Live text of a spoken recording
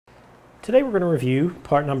Today we're going to review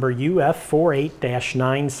part number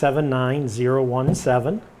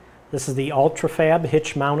UF48-979017. This is the Ultra-Fab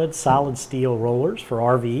Hitch mounted solid steel rollers for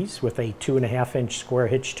RVs with a 2.5-inch square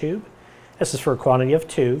hitch tube. This is for a quantity of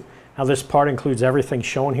 2. Now this part includes everything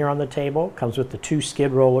shown here on the table. Comes with the 2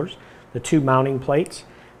 skid rollers, the 2 mounting plates,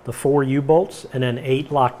 the 4 U-bolts, and then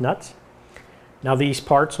 8 lock nuts. Now these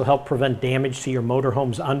parts will help prevent damage to your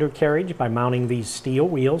motorhome's undercarriage by mounting these steel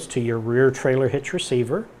wheels to your rear trailer hitch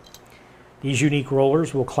receiver. These unique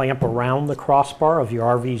rollers will clamp around the crossbar of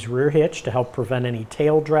your RV's rear hitch to help prevent any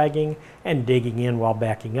tail dragging and digging in while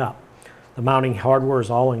backing up. The mounting hardware is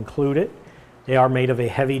all included. They are made of a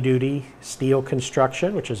heavy-duty steel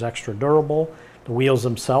construction, which is extra durable. The wheels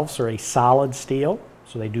themselves are a solid steel,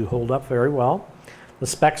 so they do hold up very well. The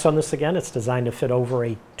specs on this, again, it's designed to fit over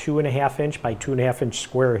a 2.5-inch by 2.5-inch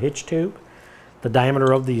square hitch tube. The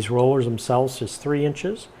diameter of these rollers themselves is 3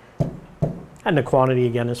 inches. And the quantity,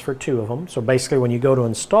 again, is for 2 of them. So basically, when you go to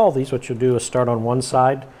install these, what you'll do is start on one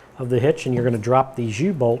side of the hitch, and you're going to drop these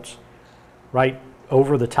U-bolts right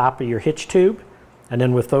over the top of your hitch tube. And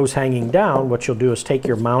then with those hanging down, what you'll do is take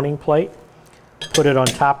your mounting plate, put it on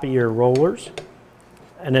top of your rollers,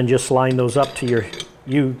 and then just line those up to your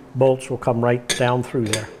U-bolts will come right down through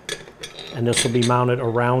there. And this will be mounted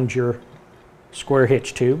around your square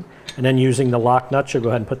hitch tube. And then using the lock nuts, you'll go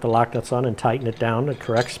ahead and put the lock nuts on and tighten it down to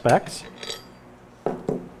correct specs.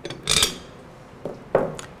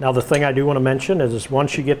 Now the thing I do want to mention is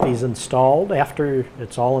once you get these installed, after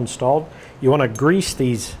it's all installed, you want to grease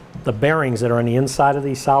the bearings that are on the inside of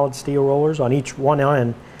these solid steel rollers. On each one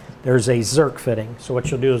end, there's a Zerk fitting. So what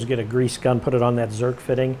you'll do is get a grease gun, put it on that Zerk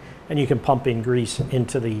fitting, and you can pump in grease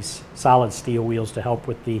into these solid steel wheels to help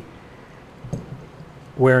with the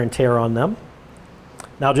wear and tear on them.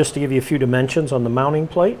 Now just to give you a few dimensions on the mounting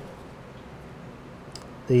plate,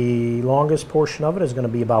 the longest portion of it is going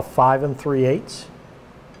to be about 5 3/8.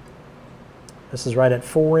 This is right at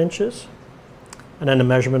 4 inches. And then the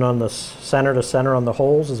measurement on the center to center on the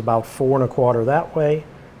holes is about 4 1/4 that way.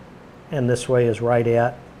 And this way is right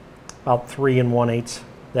at about 3 1/8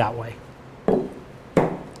 that way.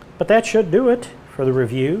 But that should do it for the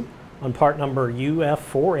review on part number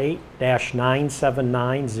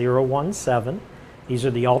UF48-979017. These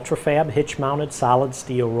are the Ultra-Fab hitch mounted solid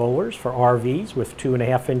steel rollers for RVs with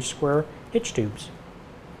 2.5-inch square hitch tubes.